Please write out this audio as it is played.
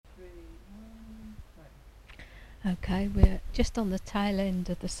Okay, we're just on the tail end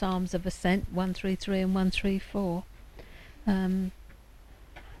of the Psalms of Ascent, 133 and 134. And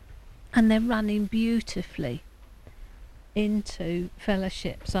they're running beautifully into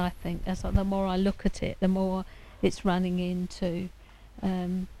fellowships, I think. As the more I look at it, the more it's running into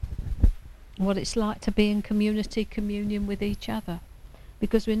what it's like to be in communion with each other.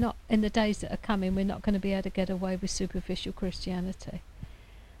 Because we're not, in the days that are coming, we're not going to be able to get away with superficial Christianity.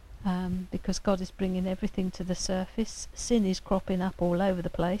 Because God is bringing everything to the surface. Sin is cropping up all over the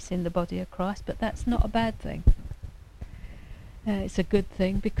place in the body of Christ, but that's not a bad thing. It's a good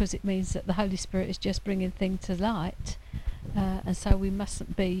thing, because it means that the Holy Spirit is just bringing things to light, and so we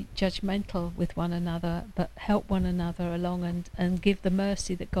mustn't be judgmental with one another, but help one another along and give the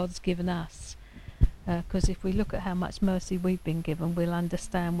mercy that God's given us. Because if we look at how much mercy we've been given, we'll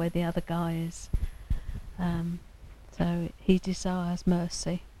understand where the other guy is. So he desires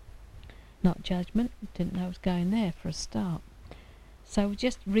mercy, not judgment. Didn't know I was going there for a start. So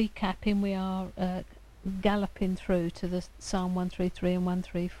just recapping, we are galloping through to the Psalm 133 and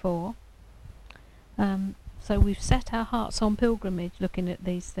 134. So we've set our hearts on pilgrimage looking at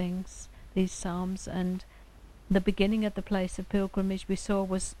these things, these psalms, and the beginning of the place of pilgrimage we saw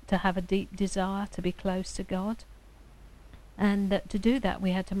was to have a deep desire to be close to God, and that to do that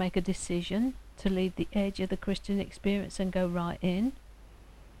we had to make a decision to leave the edge of the Christian experience and go right in.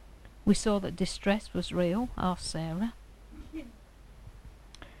 We saw that distress was real. Ask Sarah.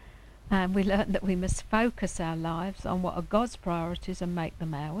 And we learned that we must focus our lives on what are God's priorities and make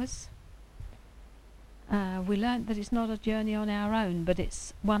them ours. We learned that it's not a journey on our own, but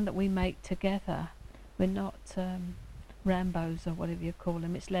it's one that we make together. We're not Rambos or whatever you call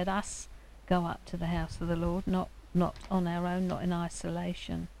them. It's let us go up to the house of the Lord, not on our own, not in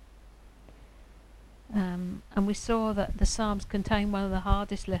isolation. And we saw that the Psalms contain one of the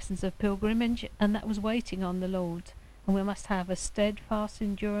hardest lessons of pilgrimage, and that was waiting on the Lord. And we must have a steadfast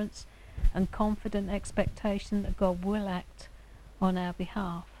endurance and confident expectation that God will act on our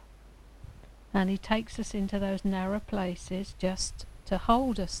behalf. And he takes us into those narrow places just to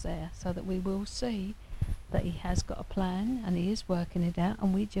hold us there, so that we will see that he has got a plan and he is working it out,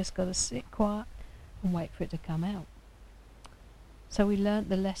 and we just got to sit quiet and wait for it to come out. So we learnt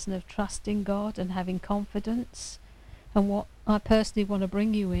the lesson of trusting God and having confidence, and what I personally want to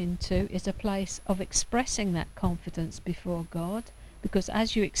bring you into is a place of expressing that confidence before God, because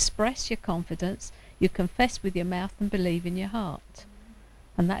as you express your confidence, you confess with your mouth and believe in your heart.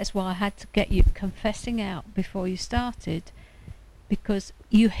 And that is why I had to get you confessing out before you started, because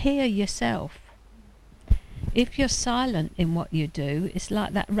you hear yourself. If you're silent in what you do, it's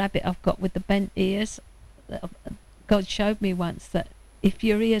like that rabbit I've got with the bent ears. God showed me once that if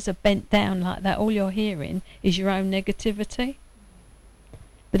your ears are bent down like that, all you're hearing is your own negativity.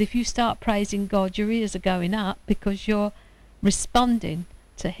 But if you start praising God, your ears are going up because you're responding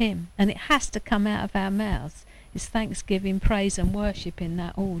to him. And it has to come out of our mouths. It's thanksgiving, praise and worship in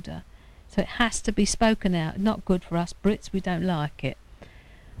that order. So it has to be spoken out. Not good for us Brits, we don't like it.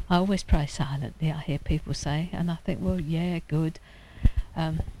 I always pray silently, I hear people say, and I think, well, yeah, good.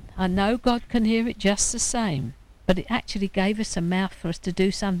 I know God can hear it just the same, but it actually gave us a mouth for us to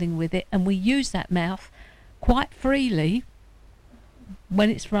do something with it, and we use that mouth quite freely when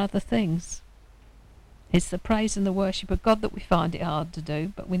it's for other things. It's the praise and the worship of God that we find it hard to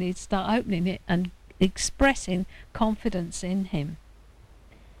do, but we need to start opening it and expressing confidence in him.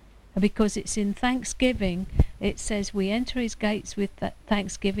 Because it's in thanksgiving, it says we enter his gates with that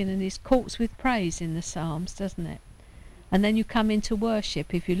thanksgiving and his courts with praise in the Psalms, doesn't it? And then you come into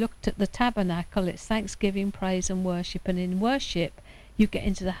worship. If you looked at the tabernacle, it's thanksgiving, praise and worship. And in worship, you get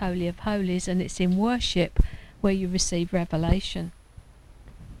into the Holy of Holies, and it's in worship where you receive revelation.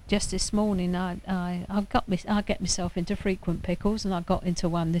 Just this morning, I get myself into frequent pickles, and I got into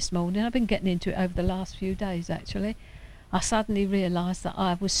one this morning. I've been getting into it over the last few days, actually. I suddenly realised that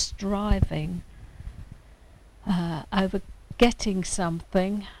I was striving over getting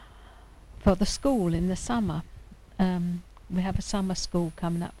something for the school in the summer. We have a summer school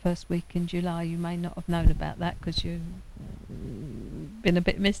coming up first week in July. You may not have known about that because you've been a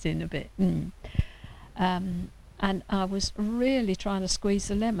bit missing a bit. And I was really trying to squeeze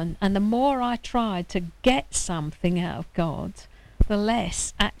the lemon. And the more I tried to get something out of God, the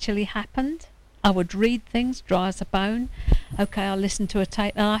less actually happened. I would read things, dry as a bone. Okay, I'll listen to a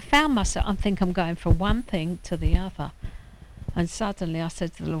tape. And I found myself, I think I'm going from one thing to the other. And suddenly I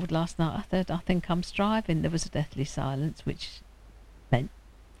said to the Lord last night, I think I'm striving. There was a deathly silence, which meant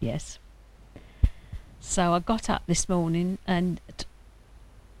yes. So I got up this morning and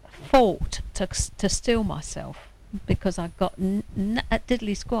fought to still myself. because I got a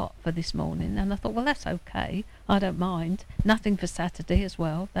diddly squat for this morning, and I thought, well, that's okay, I don't mind. Nothing for Saturday as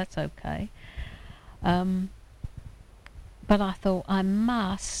well, that's okay. But I thought I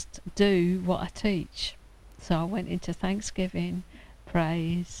must do what I teach. So I went into Thanksgiving,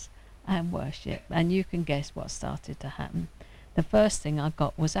 praise and worship, and you can guess what started to happen. The first thing I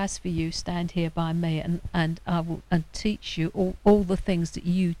got was, as for you, stand here by me, and I will teach you all the things that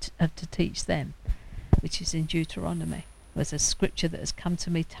you have to teach them, which is in Deuteronomy. It was a scripture that has come to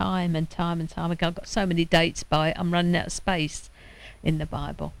me time and time and time again. I've got so many dates by it, I'm running out of space in the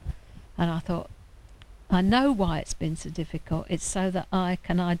Bible. And I thought, I know why it's been so difficult. It's so that I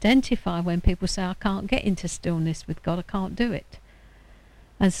can identify when people say, I can't get into stillness with God, I can't do it.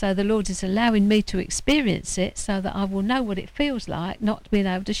 And so the Lord is allowing me to experience it so that I will know what it feels like not being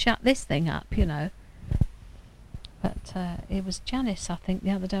able to shut this thing up, you know. But it was Janice, I think,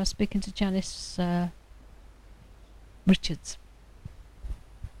 the other day I was speaking to Janice Richards.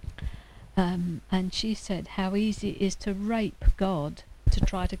 And she said how easy it is to rape God, to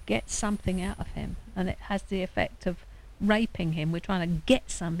try to get something out of him. And it has the effect of raping him. We're trying to get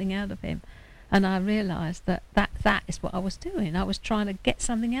something out of him. And I realised that is what I was doing. I was trying to get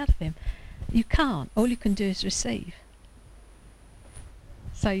something out of him. You can't. All you can do is receive.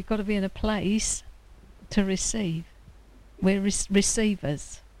 So you've got to be in a place to receive. We're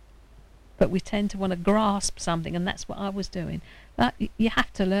receivers. But we tend to want to grasp something, and that's what I was doing. But you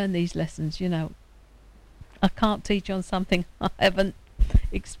have to learn these lessons, you know. I can't teach on something I haven't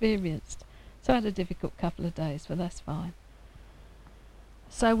experienced. So I had a difficult couple of days, but that's fine.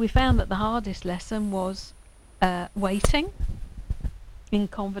 So we found that the hardest lesson was waiting in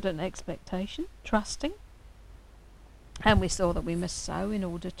confident expectation, trusting. And we saw that we must sow in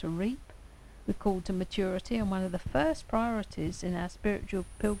order to reap. We're called to maturity, and one of the first priorities in our spiritual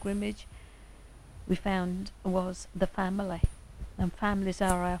pilgrimage we found was the family. And families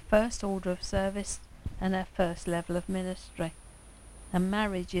are our first order of service and our first level of ministry. And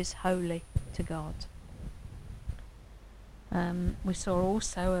marriage is holy to God. We saw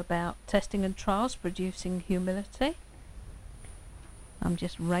also about testing and trials producing humility. I'm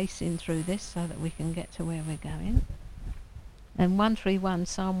just racing through this so that we can get to where we're going. And 131,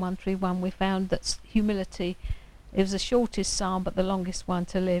 Psalm 131, we found that humility, it was the shortest psalm but the longest one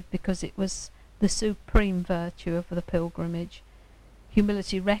to live, because it was the supreme virtue of the pilgrimage.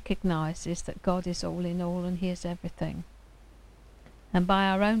 Humility recognises that God is all in all and he is everything. And by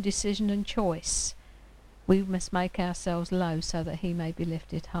our own decision and choice, we must make ourselves low so that he may be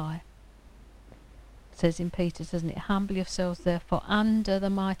lifted high. It says in Peter, doesn't it? Humble yourselves therefore under the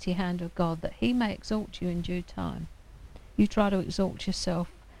mighty hand of God, that he may exalt you in due time. You try to exalt yourself,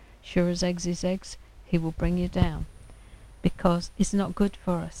 sure as eggs is eggs, he will bring you down, because it's not good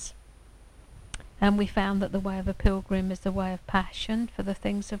for us. And we found that the way of a pilgrim is the way of passion for the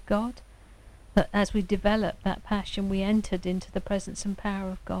things of God. That as we developed that passion, we entered into the presence and power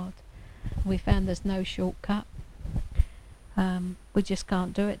of God. We found there's no shortcut. We just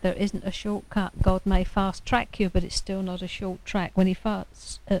can't do it. There isn't a shortcut. God may fast track you, but it's still not a short track. When he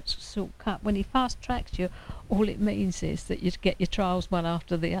fast tracks you, all it means is that you get your trials one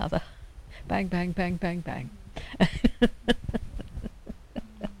after the other. Bang, bang, bang, bang, bang.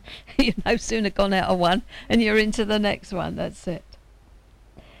 You've no sooner gone out of one and you're into the next one. That's it.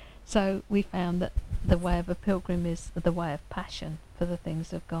 So we found that the way of a pilgrim is the way of passion for the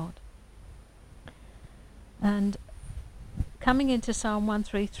things of God. And coming into Psalm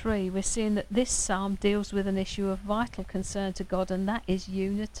 133, we're seeing that this psalm deals with an issue of vital concern to God, and that is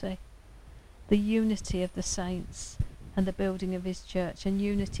unity. The unity of the saints and the building of his church. And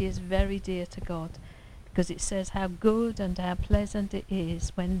unity is very dear to God, because it says how good and how pleasant it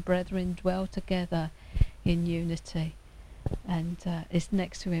is when brethren dwell together in unity. And it's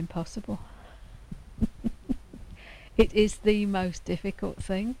next to impossible. It is the most difficult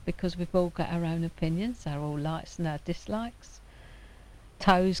thing, because we've all got our own opinions, our all likes and our dislikes.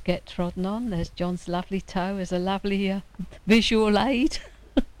 Toes get trodden on. There's John's lovely toe as a lovely visual aid.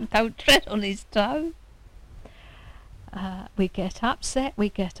 Don't tread on his toe. We get upset, we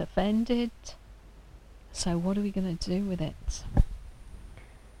get offended. So what are we going to do with it?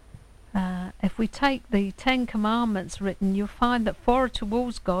 If we take the 10 Commandments written, you'll find that 4 are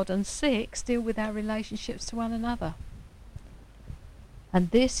towards God and 6 deal with our relationships to one another.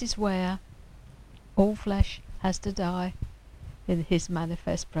 And this is where all flesh has to die in his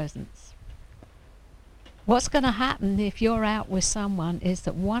manifest presence. What's going to happen if you're out with someone is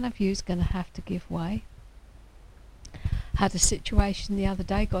that one of you is going to have to give way. Had a situation the other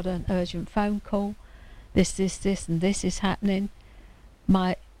day, got an urgent phone call. This and this is happening.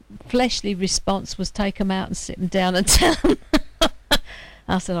 My fleshly response was take them out and sit them down and tell them.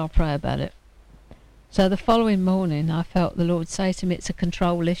 I said, I'll pray about it. So the following morning I felt the Lord say to me, it's a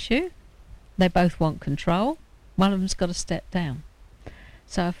control issue. They both want control. One of them's got to step down.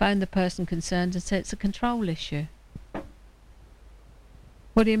 So I phoned the person concerned and said, it's a control issue.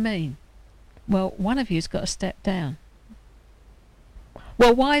 What do you mean? Well, one of you's got to step down.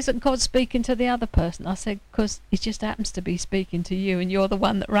 Well, why isn't God speaking to the other person? I said, because he just happens to be speaking to you and you're the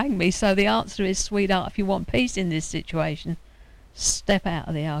one that rang me. So the answer is, sweetheart, if you want peace in this situation, step out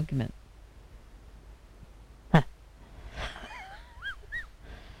of the argument.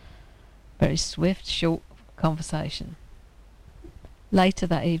 Very swift, short conversation. Later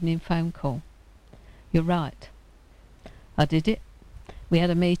that evening, phone call. You're right. I did it. We had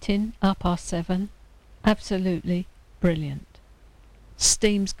a meeting, 7:30. Absolutely brilliant.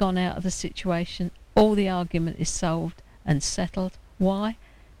 Steam's gone out of the situation. All the argument is solved and settled. Why?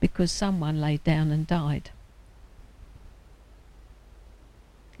 Because someone laid down and died.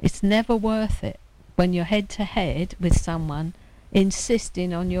 It's never worth it when you're head to head with someone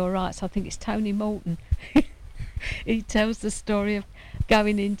insisting on your rights. I think it's Tony Morton. He tells the story of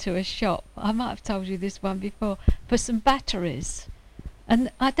going into a shop. I might have told you this one before, for some batteries.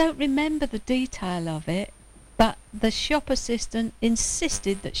 And I don't remember the detail of it, but the shop assistant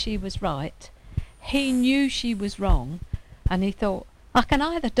insisted that she was right. He knew she was wrong, and he thought, I can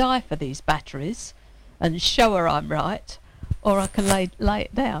either die for these batteries and show her I'm right, or I can lay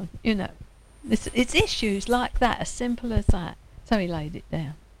it down, you know. It's issues like that, as simple as that. So he laid it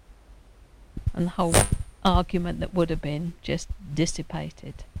down. And the whole argument that would have been just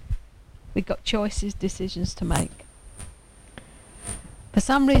dissipated. We've got choices, decisions to make. For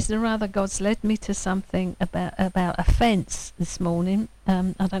some reason or other, God's led me to something about offence this morning.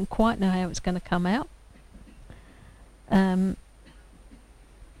 I don't quite know how it's going to come out. I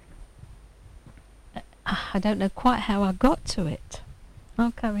don't know quite how I got to it.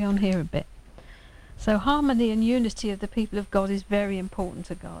 I'll carry on here a bit. So harmony and unity of the people of God is very important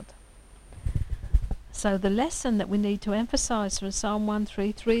to God. So the lesson that we need to emphasise from Psalm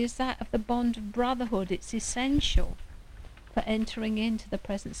 133 is that of the bond of brotherhood. It's essential for entering into the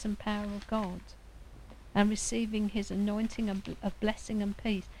presence and power of God and receiving his anointing of blessing and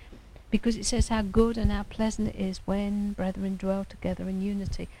peace. Because it says how good and how pleasant it is when brethren dwell together in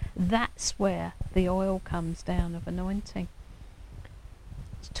unity. That's where the oil comes down of anointing.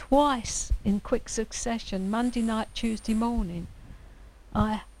 Twice in quick succession, Monday night, Tuesday morning,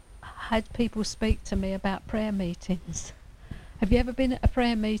 I had people speak to me about prayer meetings. Have you ever been at a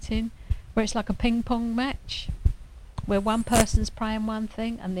prayer meeting where it's like a ping pong match, where one person's praying one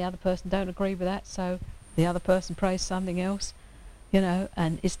thing and the other person don't agree with that, so the other person prays something else, you know,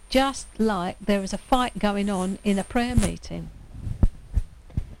 and it's just like there is a fight going on in a prayer meeting.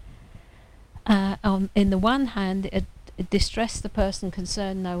 In the one hand, it distressed the person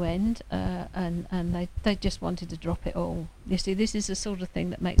concerned no end, and they just wanted to drop it all. You see, this is the sort of thing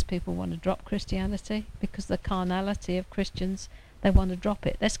that makes people want to drop Christianity, because the carnality of Christians, they want to drop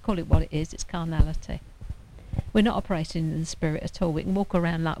it. Let's call it what it is. It's carnality. We're not operating in the spirit at all. We can walk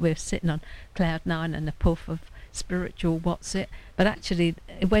around like we're sitting on cloud nine and a puff of spiritual what's it, but actually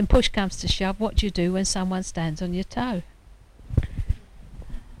when push comes to shove, what do you do when someone stands on your toe?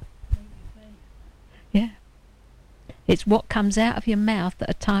 Yeah. It's what comes out of your mouth at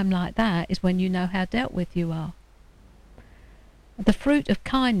a time like that is when you know how dealt with you are. The fruit of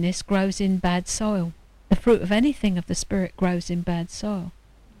kindness grows in bad soil. The fruit of anything of the Spirit grows in bad soil.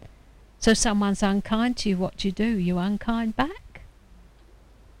 So someone's unkind to you, what do? You unkind back?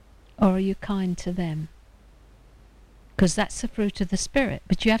 Or are you kind to them? Because that's the fruit of the Spirit.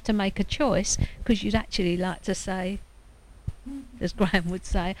 But you have to make a choice, because you'd actually like to say, as Graham would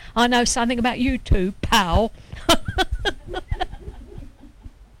say, I know something about you too, pal.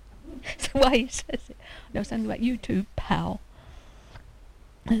 It's the way he says it. I know something about you too, pal.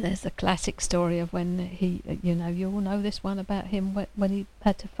 And there's the classic story of when he, you know, you all know this one about him when he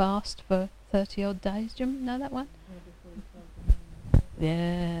had to fast for 30 odd days. Do you know that one?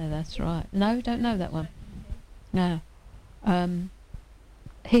 Yeah, that's right. No, don't know that one. No.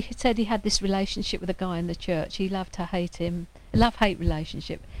 He said he had this relationship with a guy in the church. He loved to hate him. Love-hate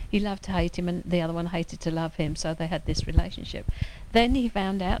relationship. He loved to hate him and the other one hated to love him, so they had this relationship. Then he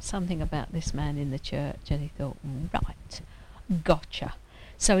found out something about this man in the church and he thought, right, gotcha.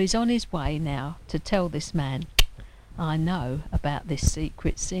 So he's on his way now to tell this man, I know about this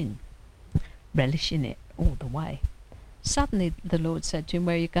secret sin, relishing it all the way. Suddenly the Lord said to him,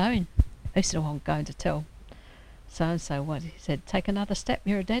 where are you going? He said, oh, I'm going to tell so-and-so what. He said, take another step,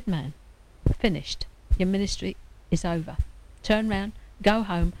 you're a dead man. Finished. Your ministry is over. Turn round Go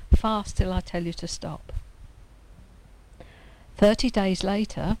home, fast till I tell you to stop. 30 days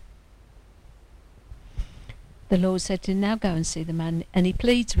later, the Lord said to him, now go and see the man. And he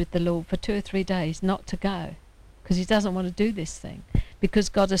pleads with the Lord for 2 or 3 days not to go, because he doesn't want to do this thing. Because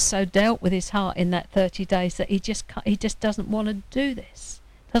God has so dealt with his heart in that 30 days that he just doesn't want to do this.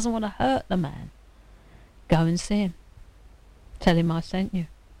 Doesn't want to hurt the man. Go and see him. Tell him I sent you.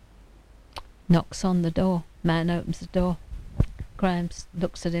 Knocks on the door. Man opens the door. Graham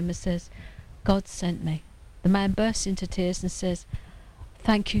looks at him and says, God sent me. The man bursts into tears and says,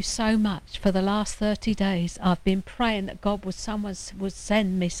 thank you so much. For the last 30 days I've been praying that God would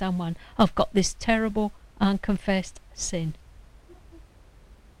send me someone. I've got this terrible unconfessed sin.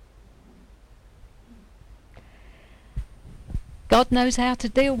 God knows how to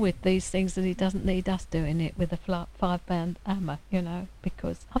deal with these things, and he doesn't need us doing it with a 5-pound hammer,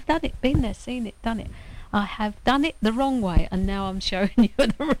 because I've done it, been there, seen it, done it. I have done it the wrong way, and now I'm showing you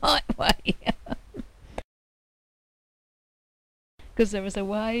the right way. Because there is a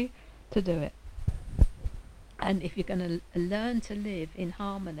way to do it. And if you're going to learn to live in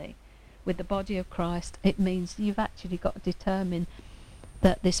harmony with the body of Christ, it means you've actually got to determine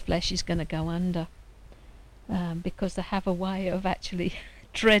that this flesh is going to go under. Because they have a way of actually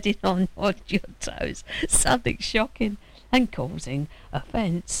treading on your toes, something shocking and causing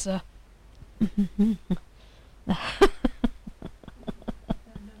offence.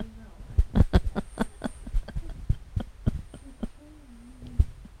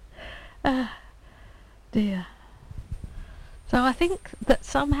 Dear. So I think that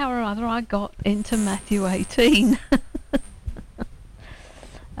somehow or other I got into Matthew 18.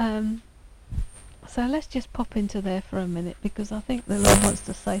 So let's just pop into there for a minute, because I think the Lord wants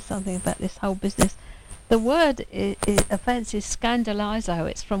to say something about this whole business. The word offence is scandalizo.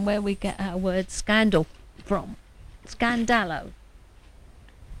 It's from where we get our word scandal from. Scandalo.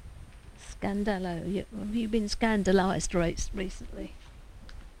 Scandalo. Have you been scandalised recently?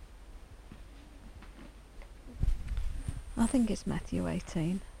 I think it's Matthew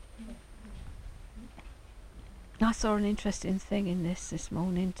 18. I saw an interesting thing in this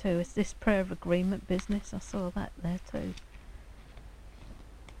morning too. It's this prayer of agreement business. I saw that there too.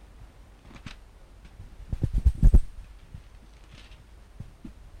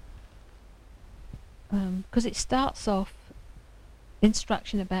 Because it starts off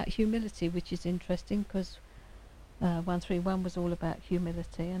instruction about humility, which is interesting, because 131 was all about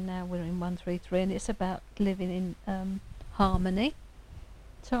humility, and now we're in 133, and it's about living in harmony.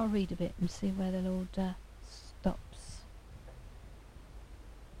 So I'll read a bit and see where the Lord stops.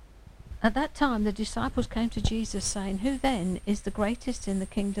 At that time the disciples came to Jesus, saying, who then is the greatest in the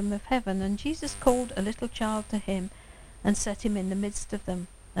kingdom of heaven? And Jesus called a little child to him and set him in the midst of them,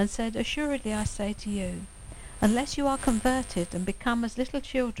 and said, assuredly I say to you, unless you are converted and become as little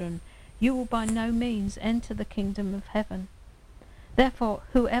children, you will by no means enter the kingdom of heaven. Therefore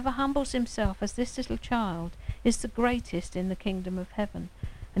whoever humbles himself as this little child is the greatest in the kingdom of heaven.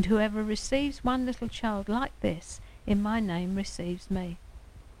 And whoever receives one little child like this in my name receives me.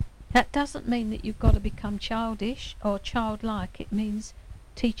 That doesn't mean that you've got to become childish or childlike. It means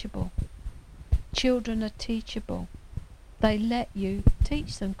teachable. Children are teachable. They let you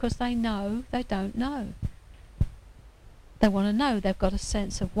teach them because they know they don't know. They want to know. They've got a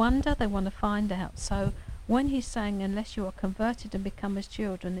sense of wonder. They want to find out. So when he's saying unless you are converted and become as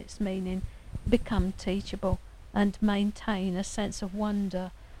children, it's meaning become teachable and maintain a sense of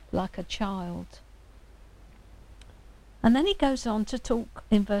wonder like a child. And then he goes on to talk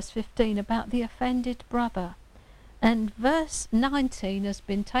in verse 15 about the offended brother. And verse 19 has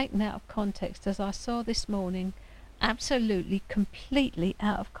been taken out of context, as I saw this morning, absolutely, completely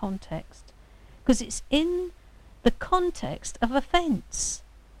out of context. Because it's in the context of offence.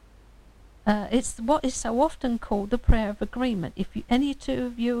 It's what is so often called the prayer of agreement. If any two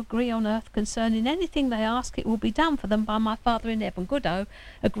of you agree on earth concerning anything they ask, it will be done for them by my Father in heaven. Good-o,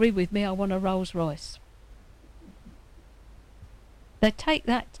 agree with me, I want a Rolls Royce. They take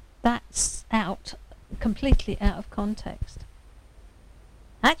that's out, completely out of context.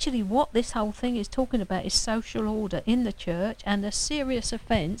 Actually, what this whole thing is talking about is social order in the church and a serious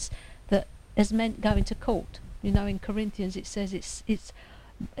offence that has meant going to court. You know, in Corinthians it says it's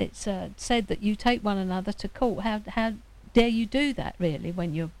said that you take one another to court. How dare you do that, really,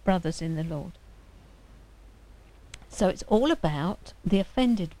 when you're brothers in the Lord? So it's all about the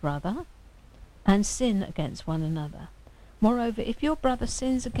offended brother and sin against one another. Moreover, if your brother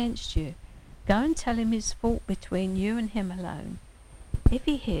sins against you, go and tell him his fault between you and him alone. If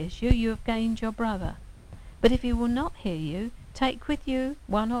he hears you, you have gained your brother. But if he will not hear you, take with you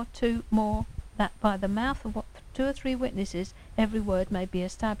one or two more, that by the mouth of two or three witnesses, every word may be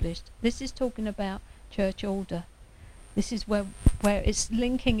established. This is talking about church order. This is where it's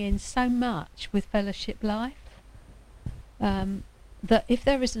linking in so much with fellowship life, that if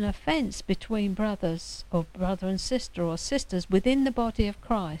there is an offence between brothers, or brother and sister, or sisters within the body of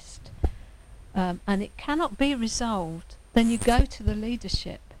Christ, and it cannot be resolved, then you go to the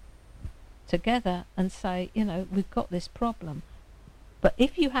leadership together and say, we've got this problem. But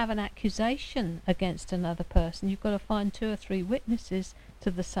if you have an accusation against another person, you've got to find two or three witnesses to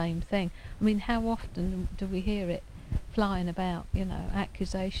the same thing. I mean, how often do we hear it flying about,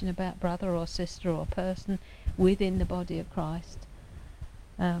 accusation about brother or sister or person within the body of Christ?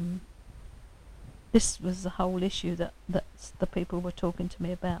 This was the whole issue that the people were talking to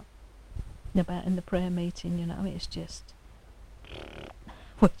me about in the prayer meeting. It's just,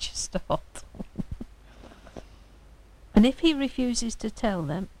 where'd you start? And if he refuses to tell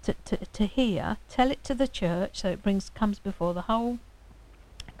them to hear, tell it to the church, so it comes before the whole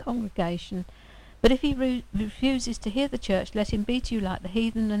congregation. But if he refuses to hear the church, let him be to you like the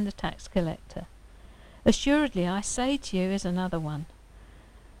heathen and the tax collector. Assuredly, I say to you, is another one.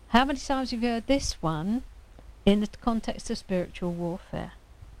 How many times have you heard this one in the context of spiritual warfare?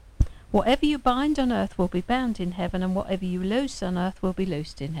 Whatever you bind on earth will be bound in heaven, and whatever you loose on earth will be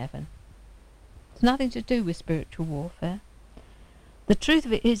loosed in heaven. It's nothing to do with spiritual warfare. The truth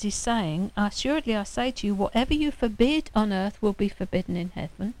of it is, he's saying, assuredly I say to you, whatever you forbid on earth will be forbidden in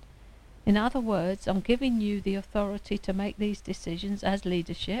heaven. In other words, I'm giving you the authority to make these decisions as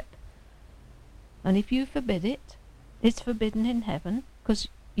leadership. And if you forbid it, it's forbidden in heaven, because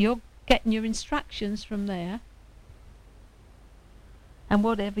you're getting your instructions from there. And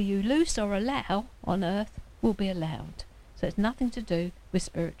whatever you loose or allow on earth will be allowed. So it's nothing to do with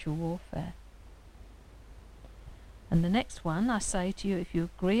spiritual warfare. And the next one, I say to you, if you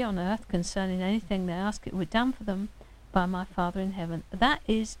agree on earth concerning anything they ask, it will be done for them by my Father in heaven. That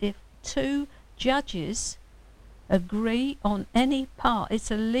is, if two judges agree on any part,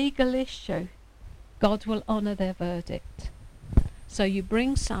 it's a legal issue, God will honour their verdict. So you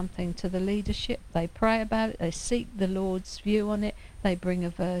bring something to the leadership, they pray about it, they seek the Lord's view on it, they bring a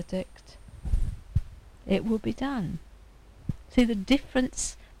verdict. It will be done. See the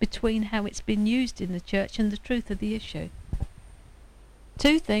difference between how it's been used in the church and the truth of the issue.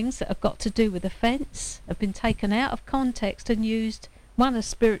 Two things that have got to do with offence have been taken out of context and used, one as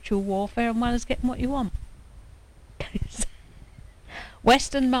spiritual warfare and one as getting what you want.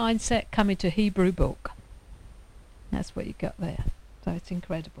 Western mindset coming to Hebrew book. That's what you got there. So it's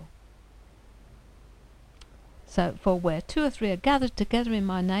incredible. So, for where two or three are gathered together in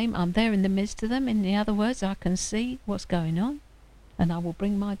my name, I'm there in the midst of them. In the other words, I can see what's going on, and I will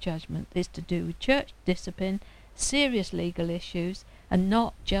bring my judgment. It's to do with church discipline, serious legal issues, and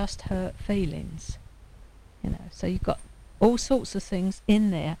not just hurt feelings. So you've got all sorts of things in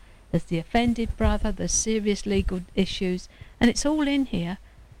there. There's the offended brother, there's serious legal issues, and it's all in here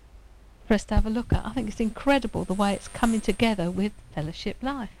for us to have a look at. I think it's incredible the way it's coming together with fellowship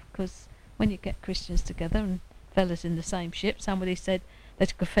life, because when you get Christians together and fellas in the same ship, somebody said they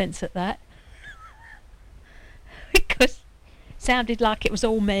took offence at that because it sounded like it was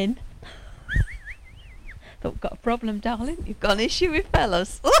all men. Thought, we've got a problem, darling, you've got an issue with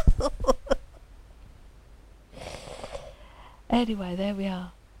fellas. Anyway, there we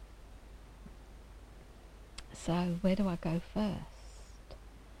are. So where do I go first?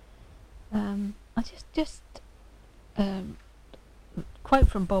 I just quote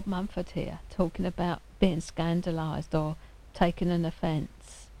from Bob Mumford here, talking about being scandalised or taking an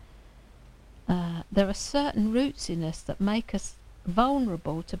offence. There are certain roots in us that make us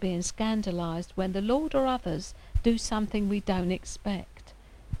vulnerable to being scandalised when the Lord or others do something we don't expect.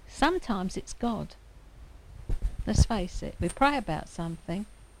 Sometimes it's God. Let's face it, we pray about something,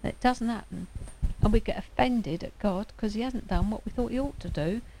 and it doesn't happen, and we get offended at God because he hasn't done what we thought he ought to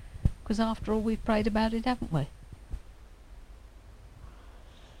do, because after all we've prayed about it, haven't we?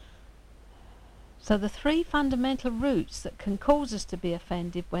 So the three fundamental roots that can cause us to be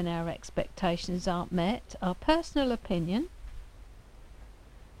offended when our expectations aren't met are personal opinion,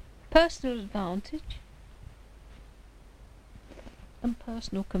 personal advantage, and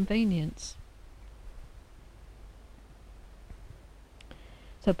personal convenience.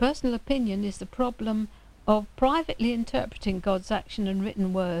 So personal opinion is the problem of privately interpreting God's action and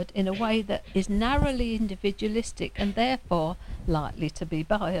written word in a way that is narrowly individualistic and therefore likely to be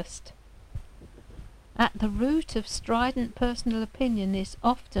biased. At the root of strident personal opinion is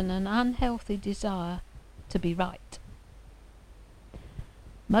often an unhealthy desire to be right.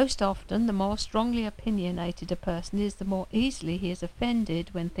 Most often, the more strongly opinionated a person is, the more easily he is offended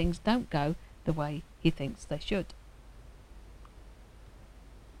when things don't go the way he thinks they should.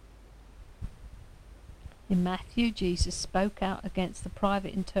 In Matthew, Jesus spoke out against the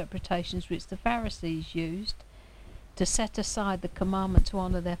private interpretations which the Pharisees used to set aside the commandment to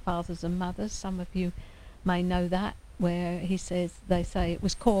honour their fathers and mothers. Some of you may know that, where he says, they say it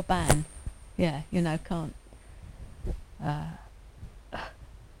was Korban. Yeah, can't.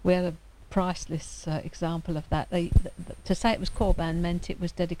 We had a priceless example of that. To say it was Korban meant it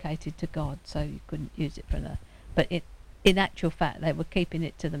was dedicated to God, so you couldn't use it for another. But in actual fact, they were keeping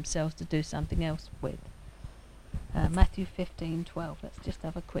it to themselves to do something else with. Matthew 15:12. Let's just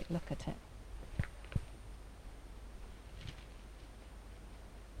have a quick look at it.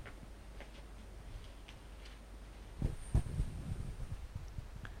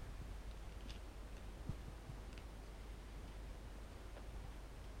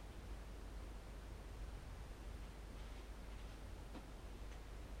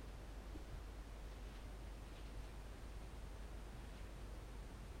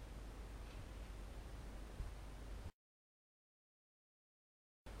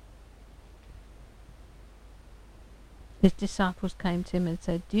 His disciples came to him and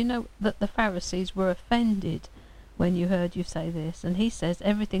said, "Do you know that the Pharisees were offended when you heard you say this?" And he says,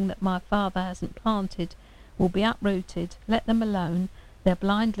 "Everything that my Father hasn't planted will be uprooted. Let them alone. They're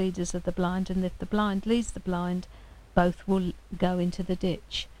blind leaders of the blind, and if the blind leads the blind, both will go into the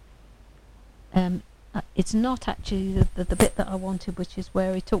ditch." It's not actually the bit that I wanted, which is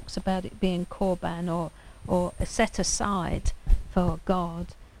where he talks about it being Korban or set aside for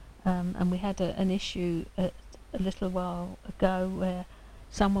God. And we had an issue a little while ago where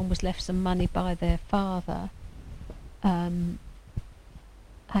someone was left some money by their father,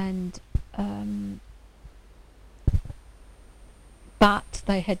 but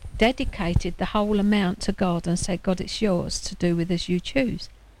they had dedicated the whole amount to God and said, "God, it's yours to do with as you choose."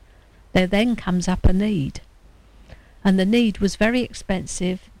 There then comes up a need, and the need was very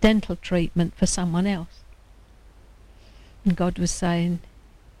expensive dental treatment for someone else. And God was saying,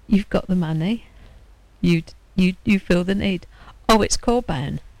 "You've got the money, you feel the need." "Oh, it's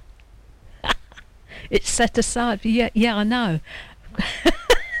Korban." "It's set aside." Yeah, I know.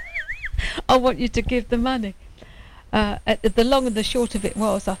 "I want you to give the money." The long and the short of it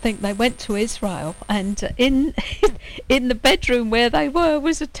was, I think they went to Israel, and in the bedroom where they were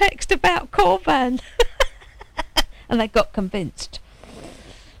was a text about Korban. And they got convinced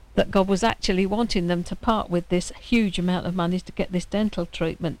that God was actually wanting them to part with this huge amount of money to get this dental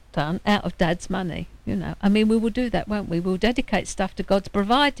treatment done out of Dad's money. I mean, we will do that, won't we? We'll dedicate stuff to God,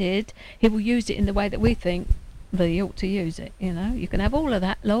 provided he will use it in the way that we think that he ought to use it. You can have all of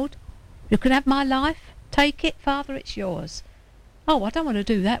that, Lord. You can have my life. Take it, Father, it's yours. "Oh, I don't want to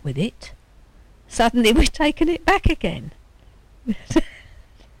do that with it." Suddenly we're taking it back again.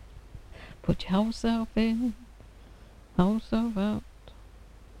 Put your whole self in, whole self out.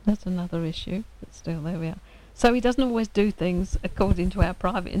 That's another issue, but still, there we are. So he doesn't always do things according to our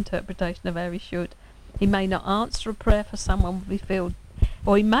private interpretation of how he should. He may not answer a prayer for someone we feel,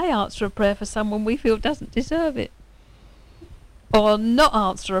 or he may answer a prayer for someone we feel doesn't deserve it, or not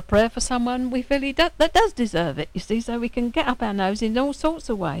answer a prayer for someone we feel that does deserve it, you see, so we can get up our nose in all sorts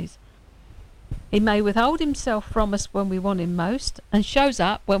of ways. He may withhold himself from us when we want him most, and shows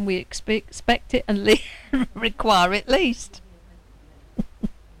up when we expect it and require it least.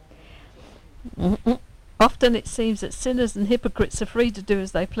 Often it seems that sinners and hypocrites are free to do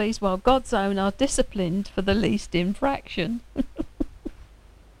as they please, while God's own are disciplined for the least infraction.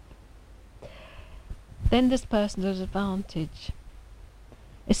 Then there's personal advantage.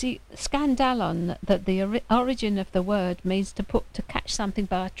 You see, scandalon, that the origin of the word means to catch something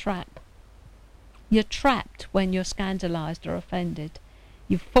by a trap. You're trapped when you're scandalised or offended.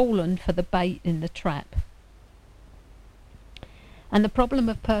 You've fallen for the bait in the trap. And the problem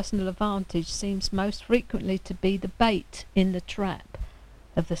of personal advantage seems most frequently to be the bait in the trap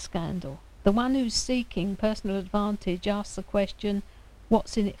of the scandal. The one who's seeking personal advantage asks the question,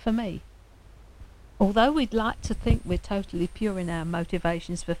 "What's in it for me?" Although we'd like to think we're totally pure in our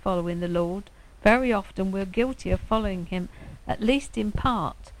motivations for following the Lord, very often we're guilty of following him, at least in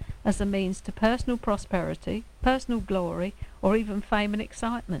part, as a means to personal prosperity, personal glory, or even fame and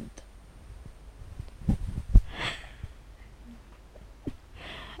excitement.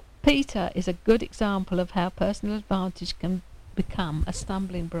 Peter is a good example of how personal advantage can become a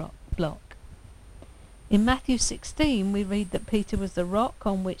stumbling block. In Matthew 16 we read that Peter was the rock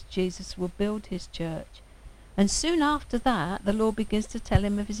on which Jesus will build his church, and soon after that the Lord begins to tell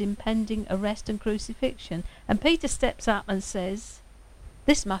him of his impending arrest and crucifixion, and Peter steps up and says,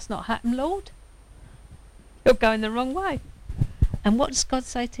 "This must not happen, Lord. You're going the wrong way." And what does God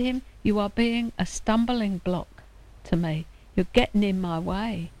say to him? You are being a stumbling block to me. You're getting in my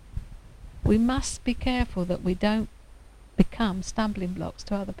way. We must be careful that we don't become stumbling blocks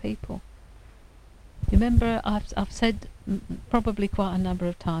to other people. Remember, I've said probably quite a number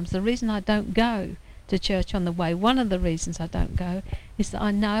of times, the reason I don't go to church on the way, one of the reasons I don't go, is that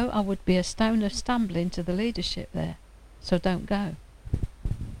I know I would be a stone of stumbling to the leadership there. So don't go.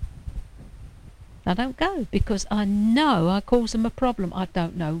 I don't go because I know I cause them a problem. I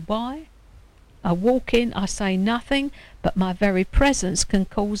don't know why. I walk in, I say nothing, but my very presence can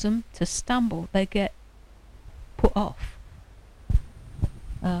cause them to stumble. They get put off.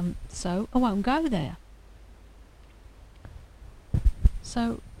 So I won't go there.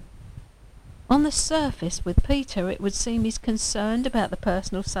 So on the surface with Peter, it would seem he's concerned about the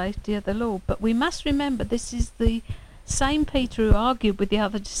personal safety of the Lord. But we must remember this is the same Peter who argued with the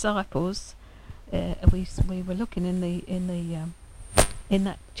other disciples. We were looking in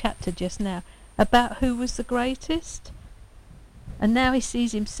that chapter just now about who was the greatest, and now he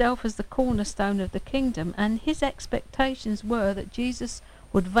sees himself as the cornerstone of the kingdom, and his expectations were that Jesus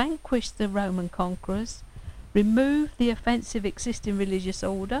would vanquish the Roman conquerors, remove the offensive existing religious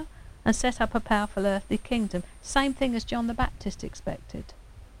order, and set up a powerful earthly kingdom. Same thing as John the Baptist expected.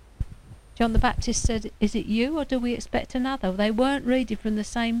 John the Baptist said, is it you or do we expect another? They weren't reading from the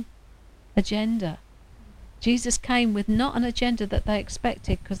same agenda. Jesus came with not an agenda that they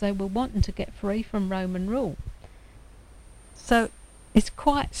expected because they were wanting to get free from Roman rule. So it's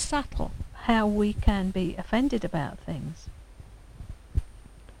quite subtle how we can be offended about things.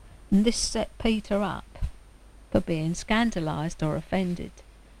 And this set Peter up for being scandalised or offended.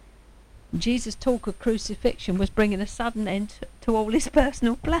 Jesus' talk of crucifixion was bringing a sudden end to all his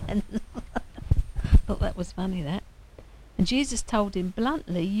personal plans. Thought that was funny, that. And Jesus told him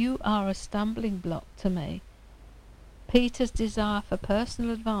bluntly, you are a stumbling block to me. Peter's desire for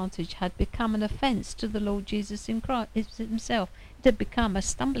personal advantage had become an offence to the Lord Jesus in Christ himself. It had become a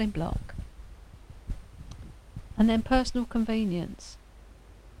stumbling block. And then personal convenience.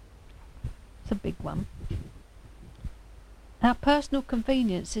 It's a big one. Our personal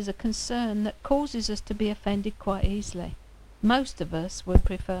convenience is a concern that causes us to be offended quite easily. Most of us would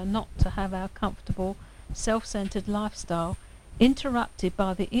prefer not to have our comfortable, self-centred lifestyle interrupted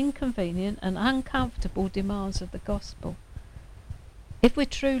by the inconvenient and uncomfortable demands of the gospel. If we're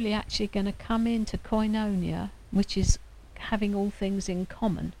truly actually going to come into koinonia, which is having all things in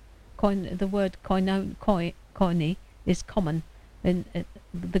common, the word koine is common. In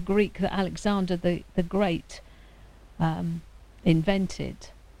the Greek that Alexander the Great invented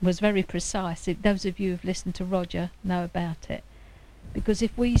was very precise. Those of you who've listened to Roger know about it. Because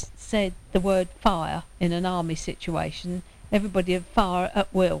if we said the word fire in an army situation, everybody would fire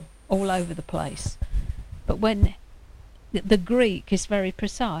at will all over the place. But when the Greek is very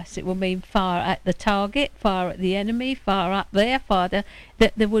precise, it will mean fire at the target, fire at the enemy, fire up there, fire there.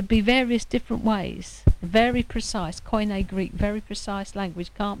 There would be various different ways. Very precise, Koine Greek, very precise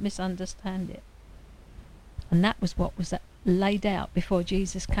language, can't misunderstand it. And that was what was laid out before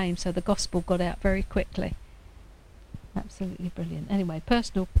Jesus came, so the gospel got out very quickly. Absolutely brilliant. Anyway,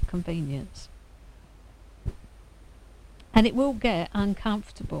 personal convenience. And it will get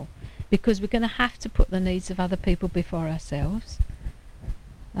uncomfortable because we're going to have to put the needs of other people before ourselves.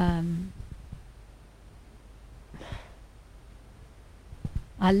 I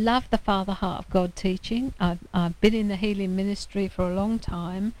love the Father Heart of God teaching. I've been in the healing ministry for a long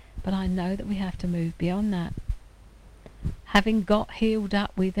time, but I know that we have to move beyond that. Having got healed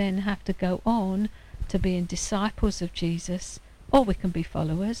up, we then have to go on to being disciples of Jesus, or we can be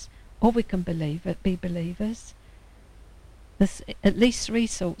followers, or we can be believers. There's at least three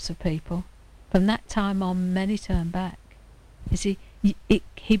sorts of people. From that time on, many turn back. You see,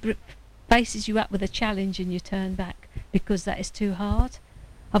 he faces you up with a challenge and you turn back because that is too hard.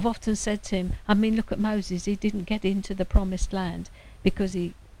 I've often said to him, I mean, look at Moses. He didn't get into the promised land because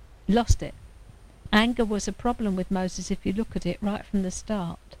he lost it. Anger was a problem with Moses if you look at it right from the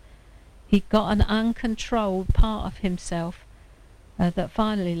start. He got an uncontrolled part of himself that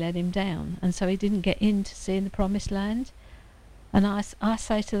finally led him down, and so he didn't get into seeing the promised land. And I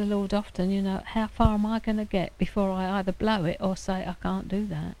say to the Lord often, you know, how far am I going to get before I either blow it or say I can't do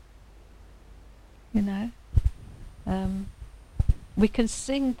that? You know, we can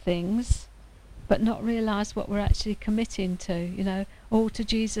sing things but not realise what we're actually committing to. You know, all to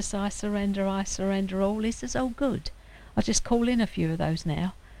Jesus I surrender all. He says, oh good, I'll just call in a few of those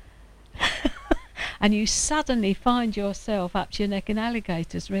now. And you suddenly find yourself up to your neck in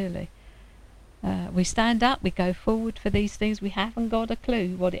alligators, really. We stand up, we go forward for these things. We haven't got a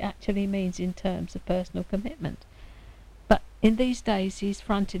clue what it actually means in terms of personal commitment. But in these days he's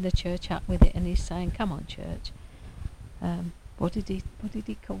fronting the church up with it, and he's saying, come on church, what did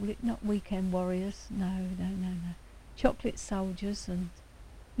he call it? Not weekend warriors, no, chocolate soldiers, and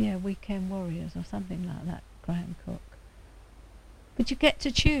weekend warriors or something like that, Graham Cook. But you get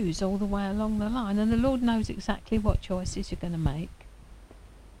to choose all the way along the line, and the Lord knows exactly what choices you're going to make.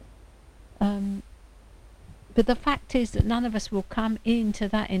 But the fact is that none of us will come into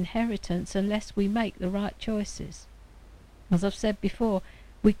that inheritance unless we make the right choices. As I've said before,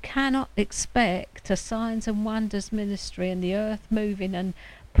 we cannot expect a signs and wonders ministry and the earth moving and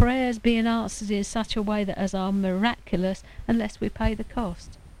prayers being answered in such a way that as are miraculous unless we pay the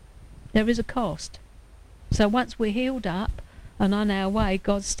cost. There is a cost. So once we're healed up and on our way,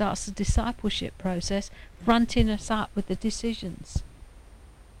 God starts the discipleship process, fronting us up with the decisions.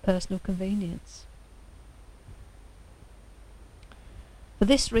 Personal convenience. For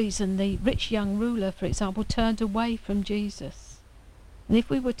this reason, the rich young ruler, for example, turned away from Jesus. And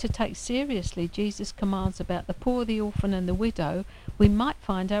if we were to take seriously Jesus' commands about the poor, the orphan and the widow, we might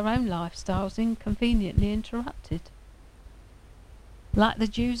find our own lifestyles inconveniently interrupted. Like the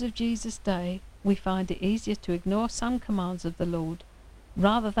Jews of Jesus' day, we find it easier to ignore some commands of the Lord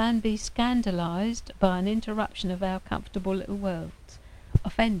rather than be scandalised by an interruption of our comfortable little worlds.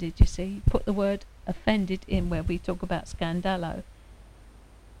 Offended, you see, put the word offended in where we talk about scandalo.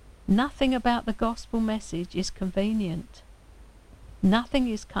 Nothing about the gospel message is convenient. Nothing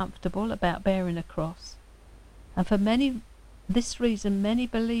is comfortable about bearing a cross. And for this reason, many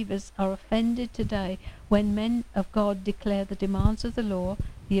believers are offended today when men of God declare the demands of the law,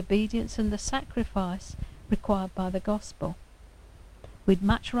 the obedience and the sacrifice required by the gospel. We'd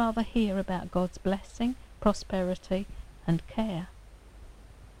much rather hear about God's blessing, prosperity and care.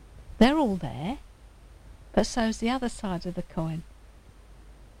 They're all there, but so's the other side of the coin.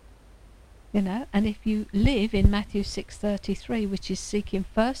 And if you live in Matthew 6:33, which is seeking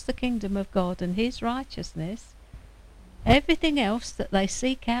first the kingdom of God and his righteousness, everything else that they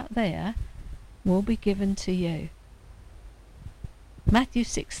seek out there will be given to you. Matthew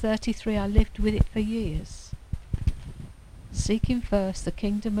 6:33, I lived with it for years. Seeking first the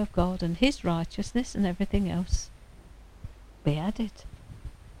kingdom of God and his righteousness, and everything else be added.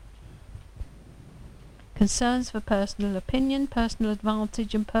 Concerns for personal opinion, personal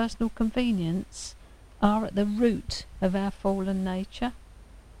advantage and personal convenience are at the root of our fallen nature.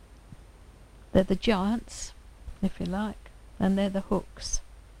 They're the giants, if you like, and they're the hooks.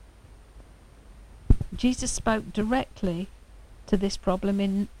 Jesus spoke directly to this problem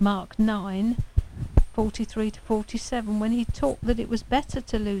in Mark 9:43 to 47 when he taught that it was better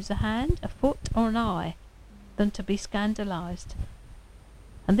to lose a hand, a foot or an eye than to be scandalised.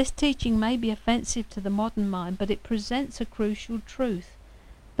 And this teaching may be offensive to the modern mind, but it presents a crucial truth.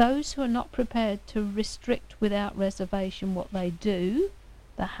 Those who are not prepared to restrict without reservation what they do,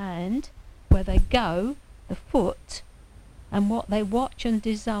 the hand, where they go, the foot, and what they watch and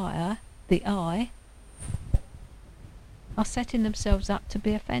desire, the eye, are setting themselves up to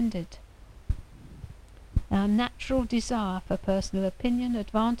be offended. Our natural desire for personal opinion,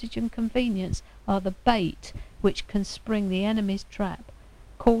 advantage and convenience are the bait which can spring the enemy's trap,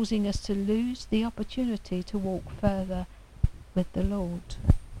 causing us to lose the opportunity to walk further with the Lord.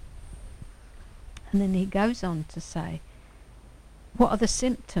 And then he goes on to say, what are the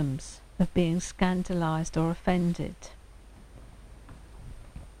symptoms of being scandalised or offended?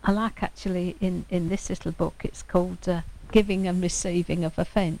 I like actually in this little book, it's called Giving and Receiving of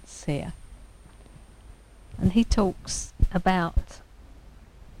Offence here. And he talks about,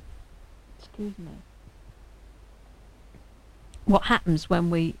 what happens when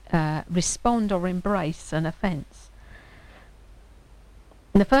we respond or embrace an offence.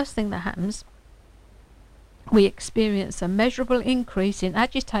 And the first thing that happens, we experience a measurable increase in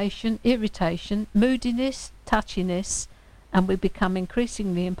agitation, irritation, moodiness, touchiness, and we become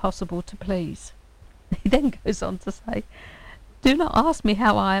increasingly impossible to please. He then goes on to say, do not ask me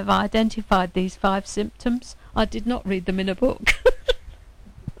how I have identified these 5 symptoms. I did not read them in a book.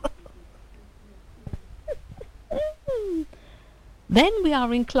 Then we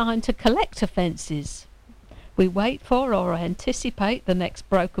are inclined to collect offences. We wait for or anticipate the next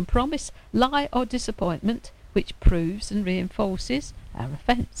broken promise, lie or disappointment, which proves and reinforces our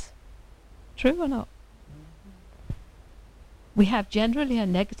offence. True or not? We have generally a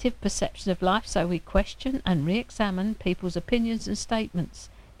negative perception of life, so we question and re-examine people's opinions and statements,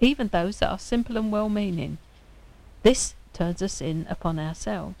 even those that are simple and well-meaning. This turns us in upon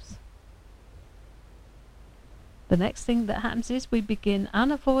ourselves. The next thing that happens is we begin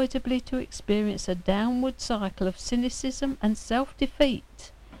unavoidably to experience a downward cycle of cynicism and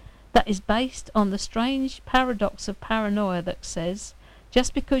self-defeat that is based on the strange paradox of paranoia that says,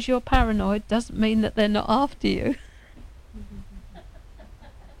 just because you're paranoid doesn't mean that they're not after you.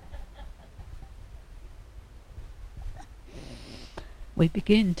 We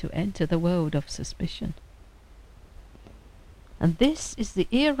begin to enter the world of suspicion. And this is the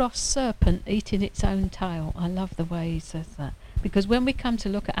Eros serpent eating its own tail. I love the way he says that. Because when we come to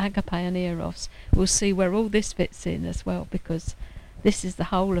look at agape and Eros, we'll see where all this fits in as well, because this is the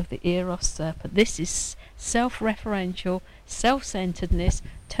whole of the Eros serpent. This is self-referential, self-centeredness,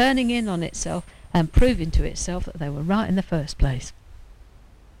 turning in on itself and proving to itself that they were right in the first place.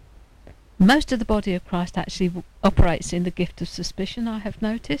 Most of the body of Christ actually operates in the gift of suspicion, I have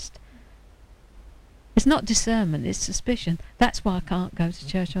noticed. It's not discernment, it's suspicion. That's why I can't go to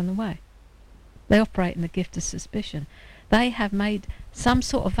church on the way. They operate in the gift of suspicion. They have made some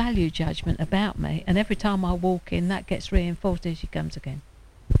sort of value judgment about me, and every time I walk in, that gets reinforced. Here she comes again.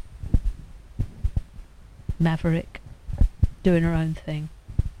 Maverick, doing her own thing.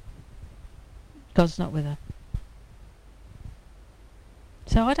 God's not with her.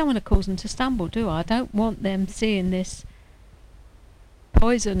 So I don't want to cause them to stumble, do I? I don't want them seeing this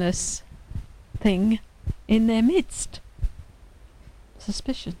poisonous thing in their midst.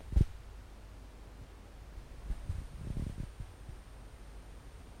 Suspicion.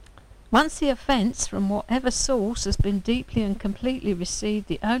 Once the offence from whatever source has been deeply and completely received,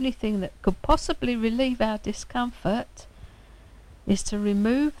 the only thing that could possibly relieve our discomfort is to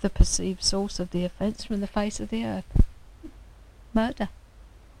remove the perceived source of the offence from the face of the earth. Murder.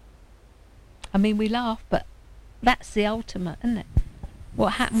 I mean, we laugh, but that's the ultimate, isn't it?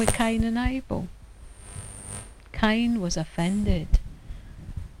 What happened with Cain and Abel? Cain was offended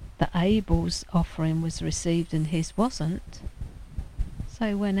that Abel's offering was received and his wasn't. So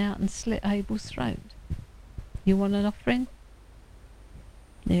he went out and slit Abel's throat. You want an offering?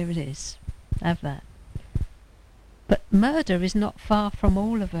 There it is. Have that. But murder is not far from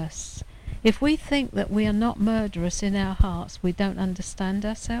all of us. If we think that we are not murderous in our hearts, we don't understand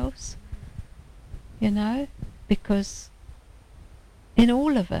ourselves. You know? Because in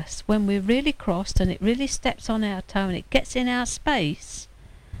all of us, when we're really crossed and it really steps on our toe and it gets in our space,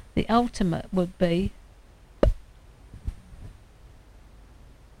 the ultimate would be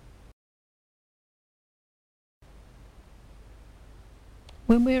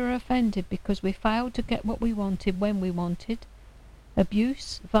when we were offended because we failed to get what we wanted when we wanted.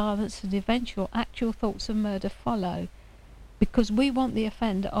 Abuse, violence and eventual actual thoughts of murder follow because we want the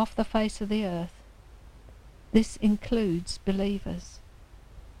offender off the face of the earth. This includes believers.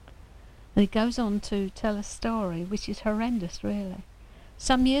 And he goes on to tell a story which is horrendous, really.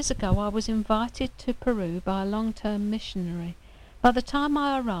 Some years ago I was invited to Peru by a long-term missionary. By the time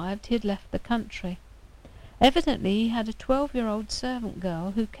I arrived he had left the country. Evidently he had a 12-year-old servant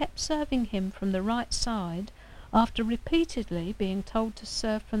girl who kept serving him from the right side after repeatedly being told to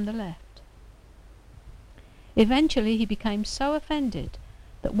serve from the left. Eventually he became so offended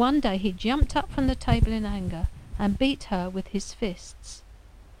that one day he jumped up from the table in anger and beat her with his fists.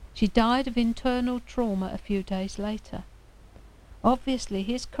 She died of internal trauma a few days later. Obviously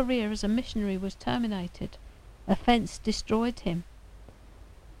his career as a missionary was terminated. Offence destroyed him.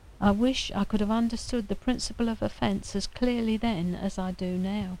 I wish I could have understood the principle of offence as clearly then as I do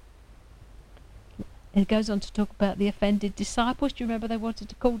now. It goes on to talk about the offended disciples. Do you remember they wanted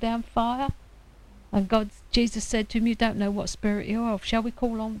to call down fire? And Jesus said to him, you don't know what spirit you're of. Shall we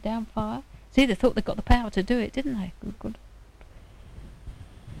call on down fire? See, they thought they got the power to do it, didn't they? Good.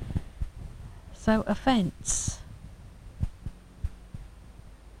 So, offence.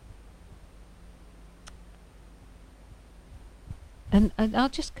 And I'll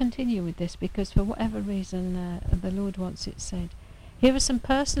just continue with this because for whatever reason the Lord wants it said. Here are some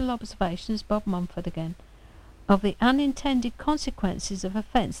personal observations, Bob Mumford again, of the unintended consequences of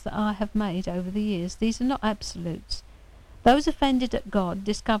offence that I have made over the years. These are not absolutes. Those offended at God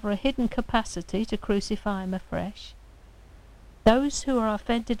discover a hidden capacity to crucify him afresh. Those who are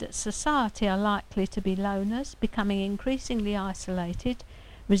offended at society are likely to be loners, becoming increasingly isolated,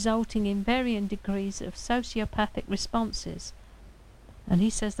 resulting in varying degrees of sociopathic responses. And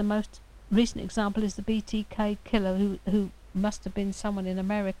he says the most recent example is the BTK killer who must have been someone in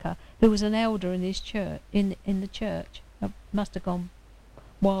America who was an elder in his church, in the church. Must have gone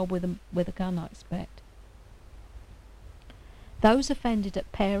wild with a gun, I expect. Those offended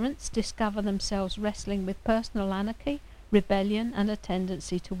at parents discover themselves wrestling with personal anarchy, rebellion and a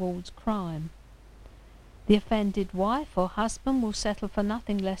tendency towards crime. The offended wife or husband will settle for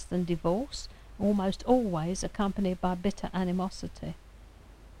nothing less than divorce, almost always accompanied by bitter animosity.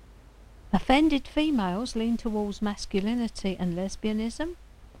 Offended females lean towards masculinity and lesbianism.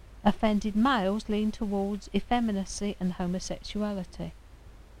 Offended males lean towards effeminacy and homosexuality.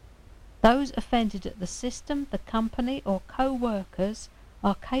 Those offended at the system, the company, or co-workers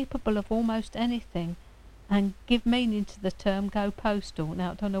are capable of almost anything and give meaning to the term go postal.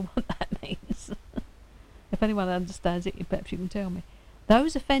 Now, I don't know what that means. If anyone understands it, perhaps you can tell me.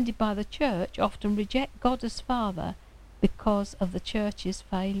 Those offended by the church often reject God as Father because of the church's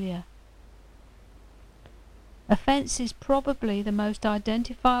failure. Offence is probably the most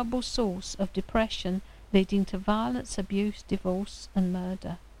identifiable source of depression leading to violence, abuse, divorce, and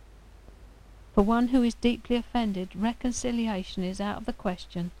murder. For one who is deeply offended, reconciliation is out of the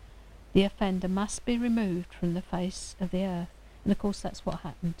question. The offender must be removed from the face of the earth. And of course that's what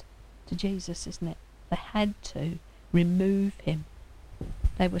happened to Jesus, isn't it? They had to remove him.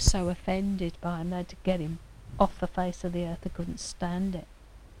 They were so offended by him, they had to get him off the face of the earth. They couldn't stand it.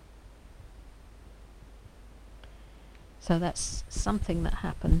 So that's something that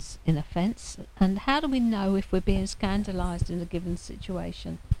happens in offence. And how do we know if we're being scandalised in a given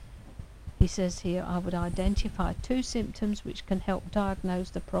situation? He says here, I would identify 2 symptoms which can help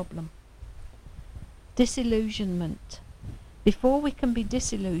diagnose the problem. Disillusionment. Before we can be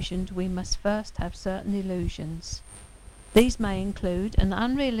disillusioned, we must first have certain illusions. These may include an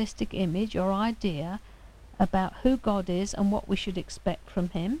unrealistic image or idea about who God is and what we should expect from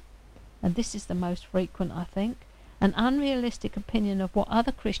him, and this is the most frequent, I think. An unrealistic opinion of what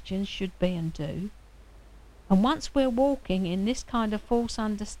other Christians should be and do. And once we're walking in this kind of false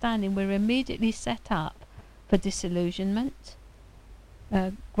understanding, we're immediately set up for disillusionment.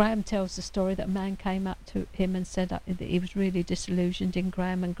 Graham tells the story that a man came up to him and said that he was really disillusioned in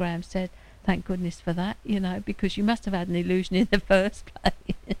Graham, and Graham said, thank goodness for that, because you must have had an illusion in the first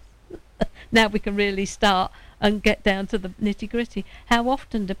place. Now we can really start and get down to the nitty-gritty. How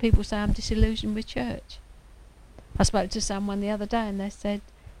often do people say, I'm disillusioned with church? I spoke to someone the other day and they said,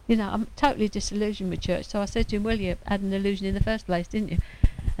 I'm totally disillusioned with church. So I said to him, well, you had an illusion in the first place, didn't you?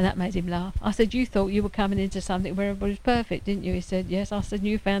 And that made him laugh. I said, you thought you were coming into something where everybody was perfect, didn't you? He said, yes. I said,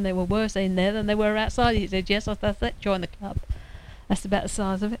 you found they were worse in there than they were outside. He said, yes. I said, that's it, join the club. That's about the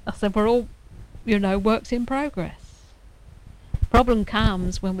size of it. I said, we're all, works in progress. Problem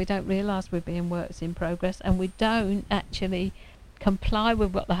comes when we don't realise we're being works in progress and we don't actually comply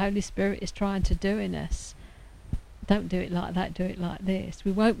with what the Holy Spirit is trying to do in us. Don't do it like that, do it like this.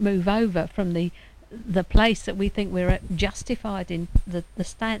 We won't move over from the place that we think we're justified in, the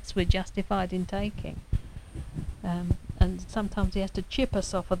stance we're justified in taking. And sometimes he has to chip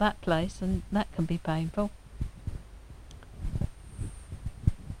us off of that place, and that can be painful.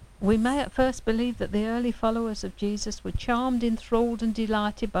 We may at first believe that the early followers of Jesus were charmed, enthralled and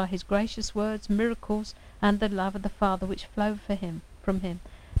delighted by his gracious words, miracles and the love of the Father which flowed from him.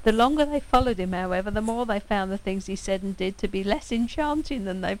 The longer they followed him, however, the more they found the things he said and did to be less enchanting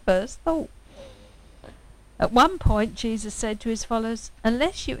than they first thought. At one point Jesus said to his followers,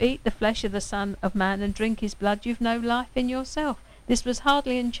 unless you eat the flesh of the Son of Man and drink his blood, you've no life in yourself. This was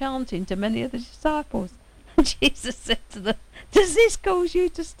hardly enchanting to many of the disciples. And Jesus said to them, does this cause you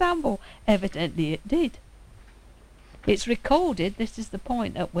to stumble? Evidently it did. It's recorded, this is the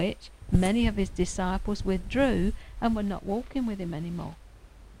point at which many of his disciples withdrew and were not walking with him anymore.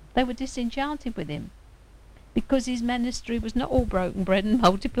 They were disenchanted with him because his ministry was not all broken bread and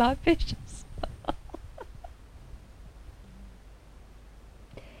multiplied fishes.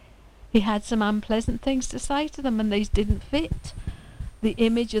 He had some unpleasant things to say to them, and these didn't fit the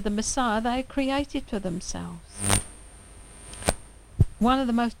image of the Messiah they had created for themselves. One of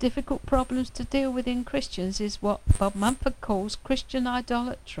the most difficult problems to deal with in Christians is what Bob Mumford calls Christian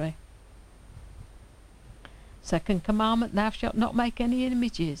idolatry. Second commandment, thou shalt not make any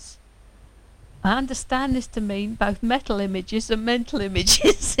images. I understand this to mean both metal images and mental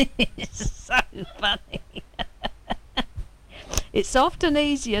images. It's so funny. It's often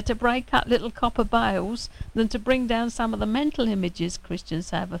easier to break up little copper bales than to bring down some of the mental images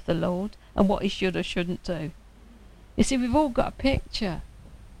Christians have of the Lord and what he should or shouldn't do. You see, we've all got a picture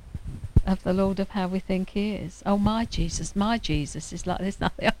of the Lord, of how we think he is. Oh, my Jesus is like this.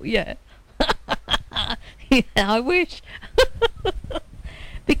 Nothing. Oh, yeah. Yeah, I wish.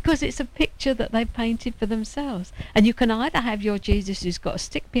 Because it's a picture that they've painted for themselves. And you can either have your Jesus who's got a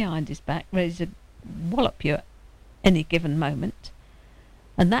stick behind his back ready to wallop you at any given moment,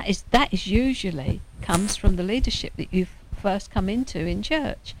 and that is usually comes from the leadership that you've first come into in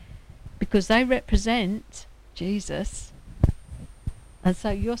church, because they represent Jesus, and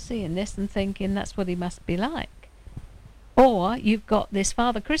so you're seeing this and thinking that's what he must be like. Or you've got this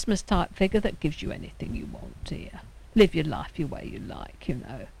Father Christmas type figure that gives you anything you want, dear. Live your life your way you like,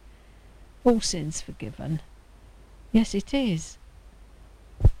 All sins forgiven. Yes, it is.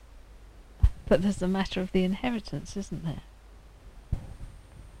 But there's the matter of the inheritance, isn't there?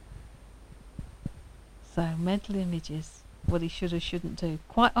 So, mental images, what he should or shouldn't do.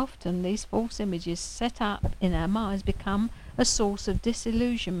 Quite often, these false images set up in our minds become a source of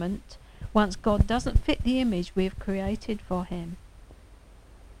disillusionment once God doesn't fit the image we have created for him.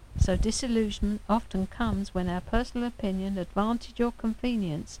 So disillusionment often comes when our personal opinion, advantage or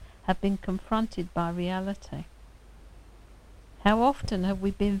convenience have been confronted by reality. How often have we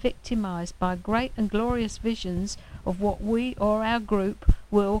been victimised by great and glorious visions of what we or our group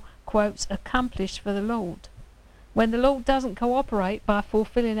will, quotes, accomplish for the Lord? When the Lord doesn't cooperate by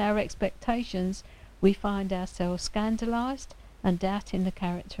fulfilling our expectations, we find ourselves scandalised and doubting the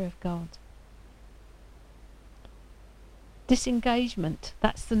character of God. Disengagement,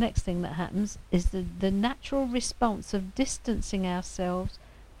 that's the next thing that happens, is the natural response of distancing ourselves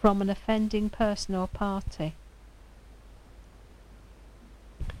from an offending person or party.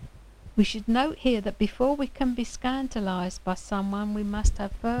 We should note here that before we can be scandalised by someone, we must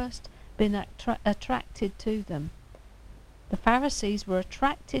have first been attracted to them. The Pharisees were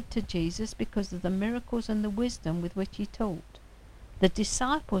attracted to Jesus because of the miracles and the wisdom with which he taught. The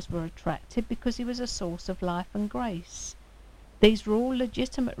disciples were attracted because he was a source of life and grace. These were all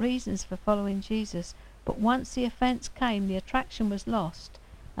legitimate reasons for following Jesus, but once the offence came, the attraction was lost,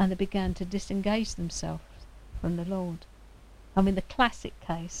 and they began to disengage themselves from the Lord. I mean, the classic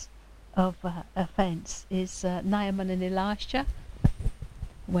case of offence is Naaman and Elisha.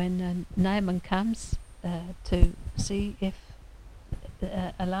 When Naaman comes to see if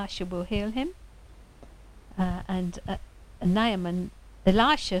Elisha will heal him, and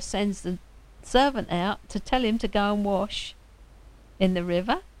Elisha sends the servant out to tell him to go and wash in the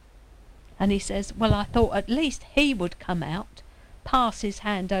river, and he says, well, I thought at least he would come out, pass his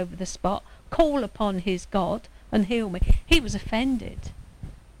hand over the spot, call upon his God and heal me. He was offended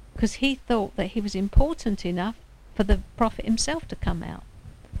because he thought that he was important enough for the prophet himself to come out.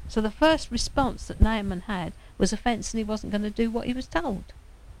 So the first response that Naaman had was offence, and he wasn't going to do what he was told,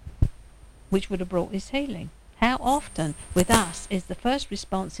 which would have brought his healing. How often with us is the first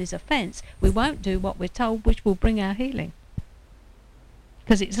response is offence? We won't do what we're told, which will bring our healing,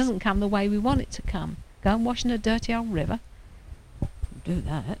 because it doesn't come the way we want it to come. Go and wash in a dirty old river. Do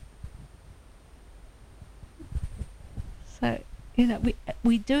that. So, you know,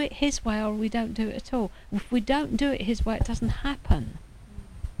 we do it his way or we don't do it at all. If we don't do it his way, it doesn't happen.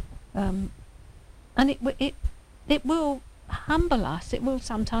 And it will humble us. It will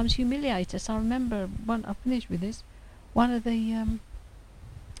sometimes humiliate us. I remember, I'll finish with this, one of the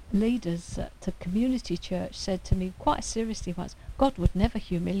leaders at the community church said to me quite seriously once, God would never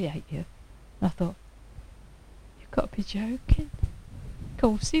humiliate you. And I thought, you've got to be joking. Of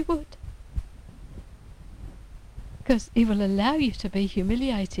course he would. Because he will allow you to be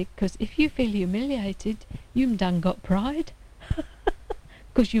humiliated, because if you feel humiliated, you've done got pride.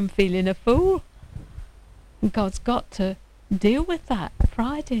 Because you're feeling a fool. And God's got to deal with that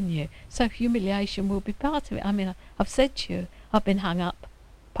pride in you. So humiliation will be part of it. I mean, I've said to you, I've been hung up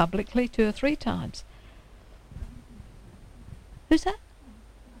publicly 2 or 3 times. Who's that?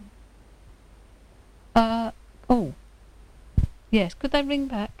 Oh. Yes, could they ring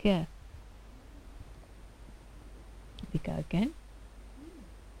back? Yeah. Here we go again.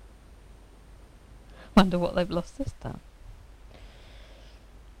 Wonder what they've lost this time.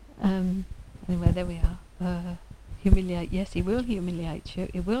 Anyway, there we are. Humiliate, yes, he will humiliate you.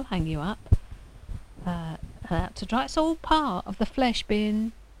 He will hang you up. Out to dry. It's all part of the flesh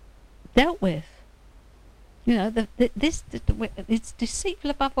being dealt with. You know, it's deceitful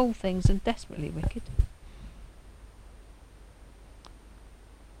above all things and desperately wicked.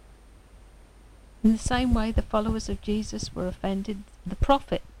 In the same way, the followers of Jesus were offended. The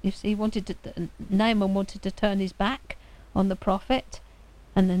prophet, you see, Naaman wanted to turn his back on the prophet.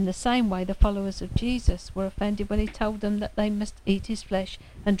 And in the same way, the followers of Jesus were offended when he told them that they must eat his flesh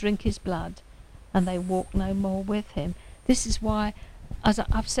and drink his blood, and they walk no more with him. This is why, as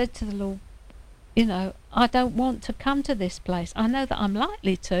I've said to the Lord, you know, I don't want to come to this place. I know that I'm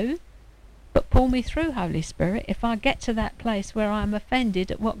likely to, but pull me through, Holy Spirit, if I get to that place where I'm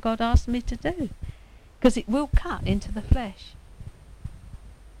offended at what God asked me to do, because it will cut into the flesh.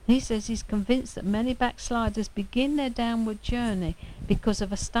 He says he's convinced that many backsliders begin their downward journey because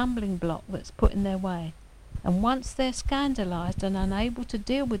of a stumbling block that's put in their way. And once they're scandalised and unable to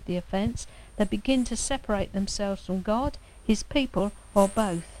deal with the offence, they begin to separate themselves from God, his people, or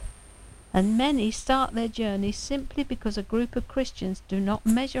both. And many start their journey simply because a group of Christians do not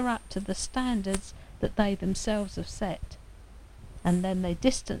measure up to the standards that they themselves have set. And then they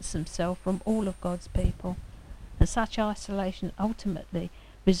distance themselves from all of God's people. And such isolation ultimately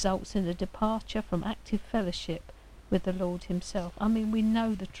results in a departure from active fellowship with the Lord himself. I mean, we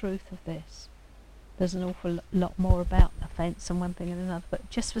know the truth of this. There's an awful lot more about offence and one thing and another, but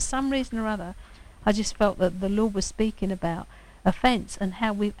just for some reason or other, I just felt that the Lord was speaking about offence and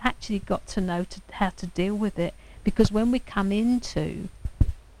how we've actually got to know how to deal with it, because when we come into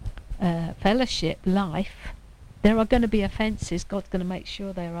fellowship life, there are going to be offences. God's going to make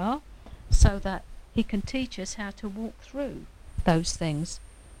sure there are, so that he can teach us how to walk through those things,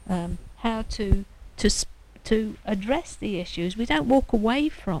 how to address the issues. We don't walk away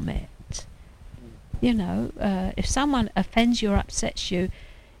from it. You know, if someone offends you or upsets you,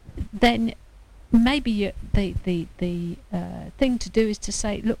 then maybe the thing to do is to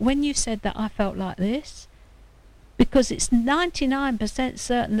say, look, when you said that, I felt like this, because it's 99%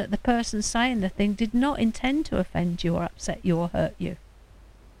 certain that the person saying the thing did not intend to offend you or upset you or hurt you.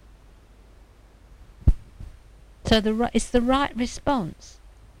 So it's the right response.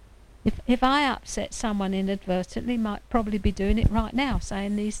 If I upset someone inadvertently, might probably be doing it right now,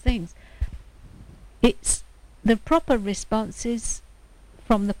 saying these things. It's the proper response is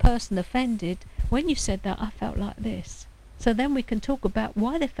from the person offended. When you said that, I felt like this. So then we can talk about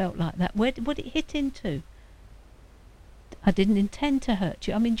why they felt like that. Where would it hit into? I didn't intend to hurt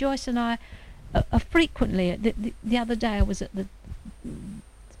you. I mean, Joyce and I are frequently, the other day I was at the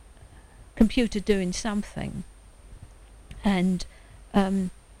computer doing something, and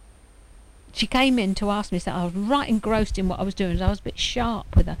she came in to ask me, so I was right engrossed in what I was doing, so I was a bit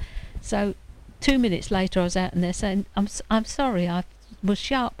sharp with her. So 2 minutes later I was out and they're saying, I'm sorry, I was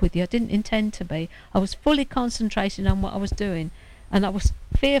sharp with you, I didn't intend to be. I was fully concentrating on what I was doing, and I was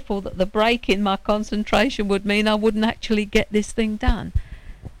fearful that the break in my concentration would mean I wouldn't actually get this thing done.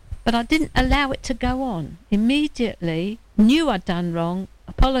 But I didn't allow it to go on. Immediately knew I'd done wrong,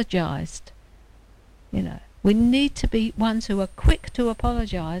 apologised. You know, we need to be ones who are quick to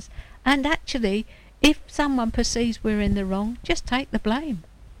apologise, and actually, if someone perceives we're in the wrong, just take the blame.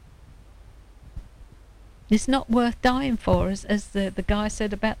 It's not worth dying for, as the guy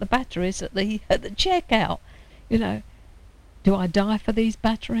said about the batteries at the checkout. You know, do I die for these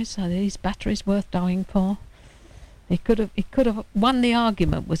batteries? Are these batteries worth dying for? He could have won the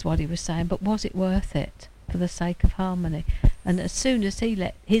argument, was what he was saying, but was it worth it for the sake of harmony? And as soon as he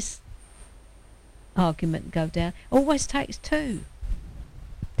let his argument go down, always takes two.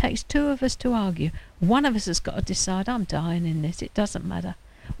 Takes two of us to argue. One of us has got to decide, I'm dying in this. It doesn't matter.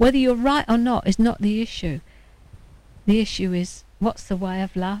 Whether you're right or not is not the issue. The issue is, what's the way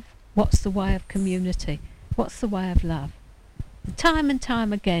of love? What's the way of community? What's the way of love? Time and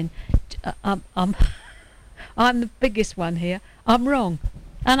time again, I'm the biggest one here. I'm wrong,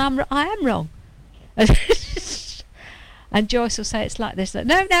 and I am wrong. And Joyce will say it's like this.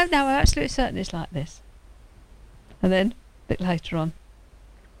 No, I'm absolutely certain it's like this. And then a bit later on,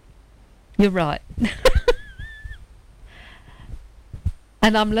 you're right.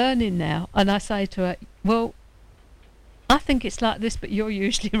 And I'm learning now, and I say to her, well, I think it's like this, but you're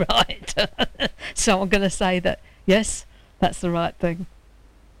usually right. So I'm going to say that, yes, that's the right thing.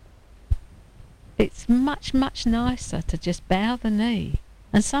 It's much, much nicer to just bow the knee,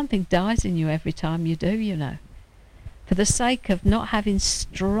 and something dies in you every time you do, you know. For the sake of not having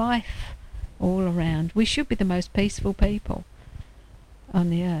strife all around, we should be the most peaceful people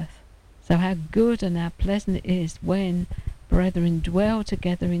on the earth. So how good and how pleasant it is when brethren dwell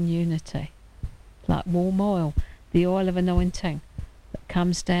together in unity, like warm oil, the oil of anointing that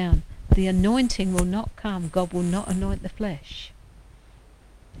comes down. The anointing will not come. God will not anoint the flesh.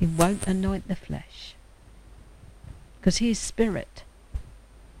 He won't anoint the flesh, because he is spirit,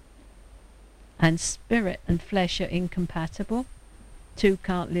 and spirit and flesh are incompatible. Two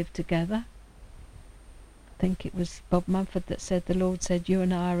can't live together. I think it was Bob Mumford that said, the Lord said, you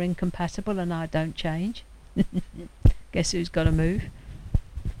and I are incompatible and I don't change. Guess who's got to move?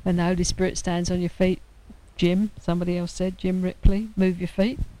 When the Holy Spirit stands on your feet, Jim, somebody else said, Jim Ripley, move your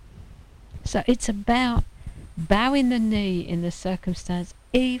feet. So it's about bowing the knee in the circumstance,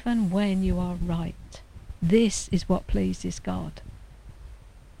 even when you are right. This is what pleases God,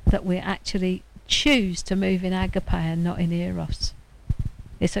 that we actually choose to move in agape and not in eros.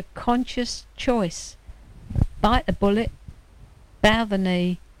 It's a conscious choice. Bite the bullet, bow the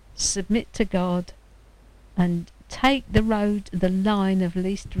knee, submit to God, and take the line of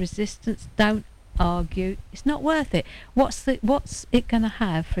least resistance. Don't argue. It's not worth it. What's it going to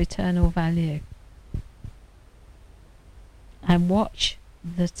have for eternal value? And watch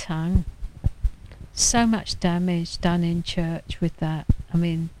the tongue. So much damage done in church with that. I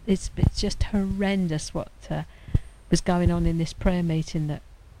mean, it's just horrendous what was going on in this prayer meeting that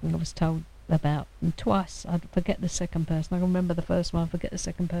I was told about. And twice, I'd forget the second person. I can remember the first one, I forget the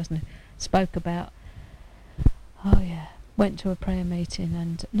second person who spoke about, oh yeah, went to a prayer meeting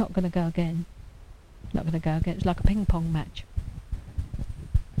and not going to go again. Not going to go again. It was like a ping pong match.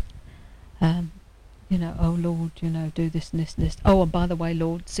 You know, oh Lord, you know, do this and this and this. Oh, and by the way,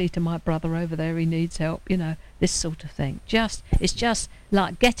 Lord, see to my brother over there, he needs help. You know, this sort of thing. It's just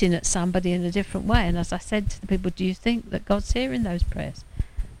like getting at somebody in a different way. And as I said to the people, do you think that God's hearing those prayers?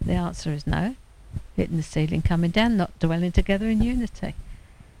 The answer is no. Hitting the ceiling, coming down, not dwelling together in unity.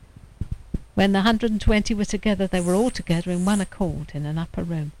 When the 120 were together, they were all together in one accord in an upper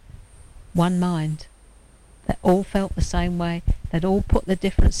room. One mind. They all felt the same way. They'd all put the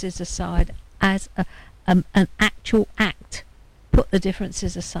differences aside as an actual act. Put the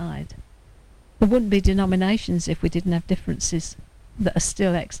differences aside. There wouldn't be denominations if we didn't have differences that are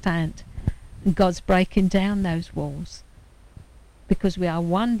still extant. And God's breaking down those walls. Because we are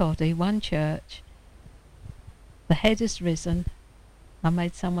one body, one church. The head has risen. I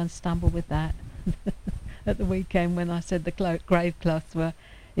made someone stumble with that at the weekend when I said the grave cloths were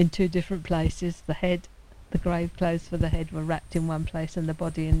in two different places. The grave clothes for the head were wrapped in one place and the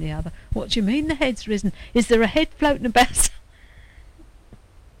body in the other. What do you mean the head's risen? Is there a head floating about?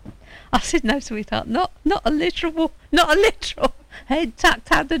 I said, no, sweetheart, not a literal head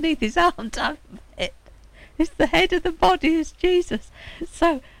tucked underneath his arm type of head. It's the head of the body, is Jesus.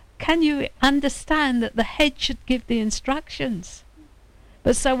 So can you understand that the head should give the instructions?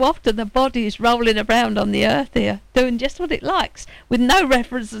 But so often the body is rolling around on the earth here, doing just what it likes, with no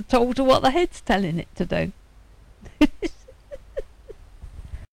reference at all to what the head's telling it to do.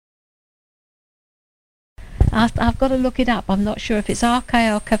 I've got to look it up. I'm not sure if it's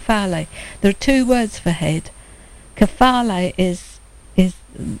arche or kephale. There are two words for head. Kephale is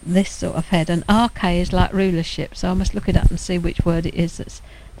this sort of head, and arche is like rulership. So I must look it up and see which word it is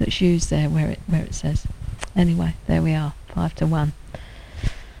that's used there, where it says. Anyway, there we are, 5-1.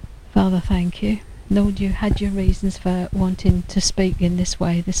 Father, thank you. Lord, you had your reasons for wanting to speak in this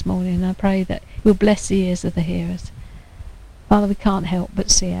way this morning, and I pray that you'll bless the ears of the hearers. Father, we can't help but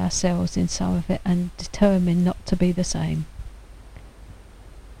see ourselves in some of it and determine not to be the same.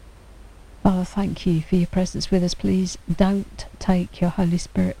 Father, thank you for your presence with us. Please don't take your Holy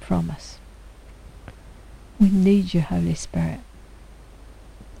Spirit from us. We need your Holy Spirit.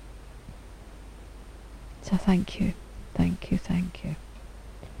 So thank you, thank you, thank you.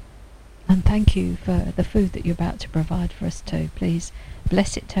 And thank you for the food that you're about to provide for us too. Please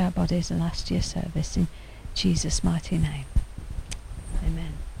bless it to our bodies and us to your service in Jesus' mighty name.